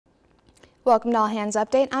Welcome to All Hands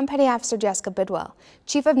Update. I'm Petty Officer Jessica Bidwell.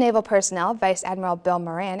 Chief of Naval Personnel Vice Admiral Bill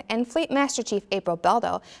Moran and Fleet Master Chief April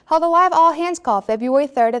Beldo held a live all-hands call February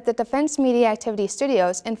 3rd at the Defense Media Activity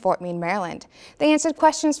Studios in Fort Meade, Maryland. They answered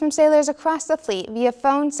questions from sailors across the fleet via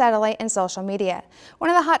phone, satellite, and social media. One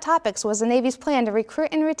of the hot topics was the Navy's plan to recruit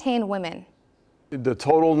and retain women. The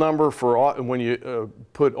total number for when you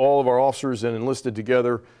put all of our officers and enlisted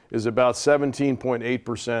together is about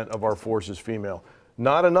 17.8% of our force is female.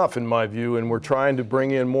 Not enough in my view, and we're trying to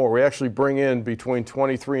bring in more. We actually bring in between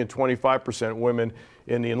 23 and 25% women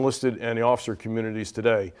in the enlisted and the officer communities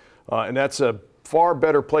today. And that's a far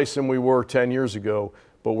better place than we were 10 years ago,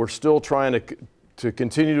 but we're still trying to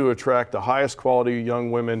continue to attract the highest quality young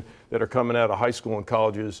women that are coming out of high school and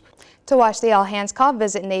colleges. To watch the all hands call,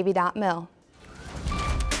 visit Navy.mil.